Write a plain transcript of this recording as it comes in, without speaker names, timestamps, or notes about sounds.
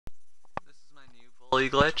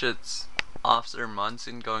bully glitch. It's Officer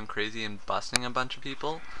Monson going crazy and busting a bunch of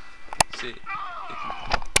people. See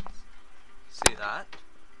that?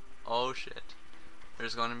 Oh shit.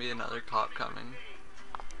 There's going to be another cop coming.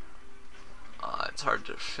 It's hard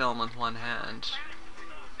to film with one hand.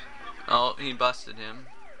 Oh, he busted him.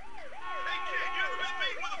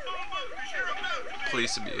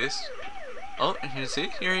 Police abuse. Oh, you see?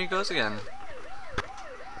 Here he goes again.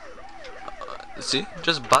 See?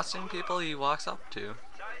 Just busting people he walks up to.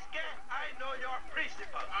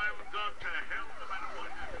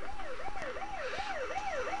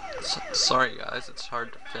 Sorry guys, it's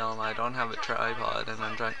hard to film. I don't have a tripod and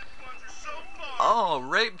I'm trying... Oh,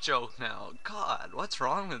 rape joke now. God, what's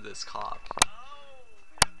wrong with this cop?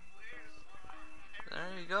 There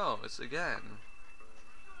he goes again.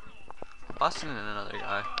 Busting another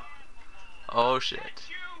guy. Oh shit.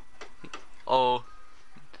 Oh.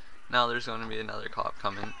 Now there's going to be another cop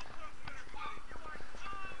coming.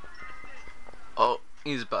 Oh,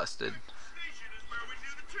 he's busted.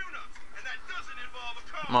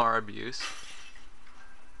 More abuse.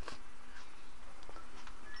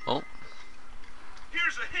 Oh.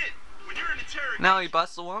 Now he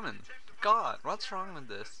busts a woman. God, what's wrong with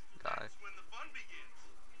this guy?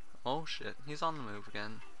 Oh shit, he's on the move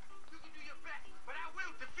again.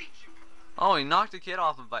 Oh, he knocked a kid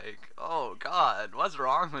off a bike. Oh god, what's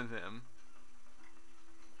wrong with him?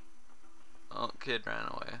 Oh, kid ran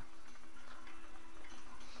away.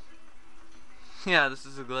 Yeah, this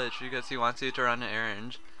is a glitch because he wants you to run an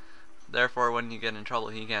errand. Therefore, when you get in trouble,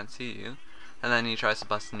 he can't see you. And then he tries to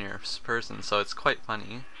bust the nearest person, so it's quite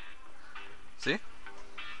funny. See?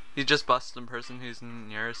 He just busts the person who's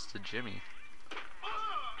nearest to Jimmy.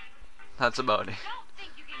 That's about it. Don't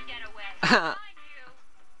think you can get away.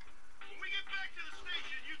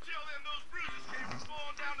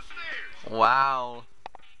 Wow.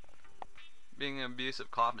 Being an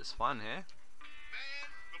abusive cop is fun, eh? Man,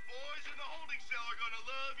 the boys in the holding cell are gonna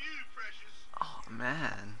love you, precious. Oh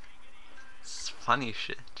man. It's funny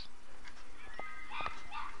shit.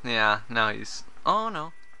 Yeah, now he's... Oh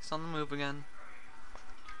no. He's on the move again.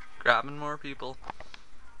 Grabbing more people.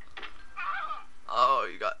 Oh,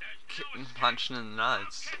 you got punched in the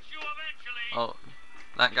nuts. Oh,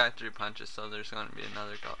 that guy threw punches, so there's gonna be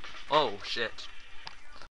another cop. Oh shit.